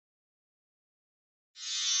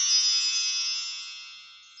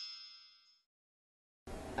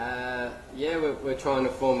Yeah, we're trying to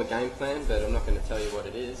form a game plan, but I'm not going to tell you what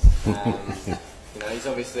it is. He's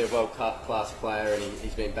obviously a world-class player, and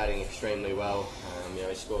he's been batting extremely well.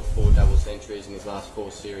 He scored 4 double centuries in his last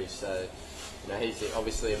 4 series, so he's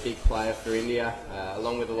obviously a big player for India.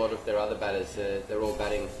 Along with a lot of their other batters, they're all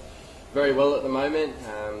batting very well at the moment.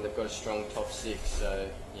 They've got a strong top 6, so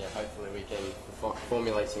yeah, hopefully we can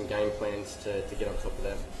formulate some game plans to get on top of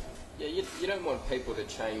them. Yeah, you don't want people to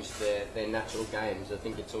change their natural games. I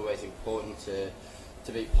think it's always important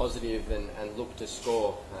to be positive and look to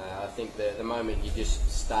score. I think that the moment you just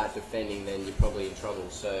start defending, then you're probably in trouble.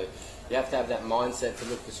 So you have to have that mindset to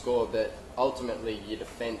look to score, but ultimately your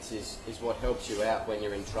defence is what helps you out when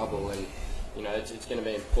you're in trouble. And it's going to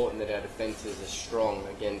be important that our defences are strong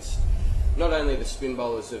against not only the spin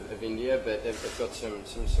bowlers of India, but they've got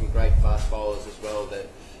some great fast bowlers as well that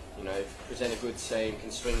present a good seam,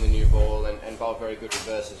 can swing the new ball and bowl very good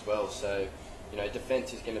reverse as well. So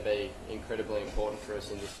defence is going to be incredibly important for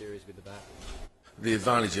us in this series with the bat. The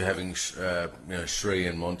advantage of having Sri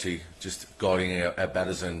and Monty just guiding our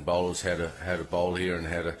batters and bowlers how to bowl here and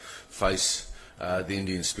how to face the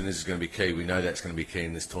Indian spinners is going to be key. We know that's going to be key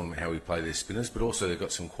in this tournament, how we play their spinners, but also they've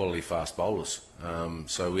got some quality fast bowlers.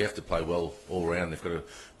 So we have to play well all round. They've got a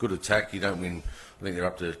good attack. You don't win, I think they're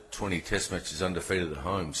up to 20 test matches undefeated at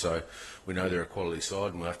home, so we know they're a quality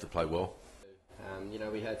side and we'll have to play well.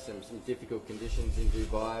 We had some difficult conditions in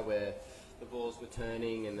Dubai where the balls were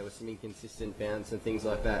turning and there was some inconsistent bounce and things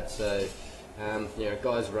like that. So,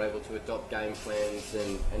 guys were able to adopt game plans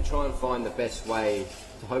and try and find the best way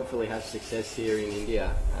to hopefully have success here in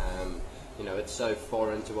India. It's so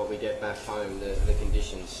foreign to what we get back home, the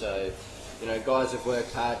conditions. So, guys have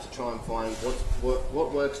worked hard to try and find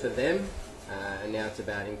what works for them, and now it's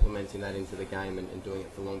about implementing that into the game and doing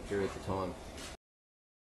it for long periods of time.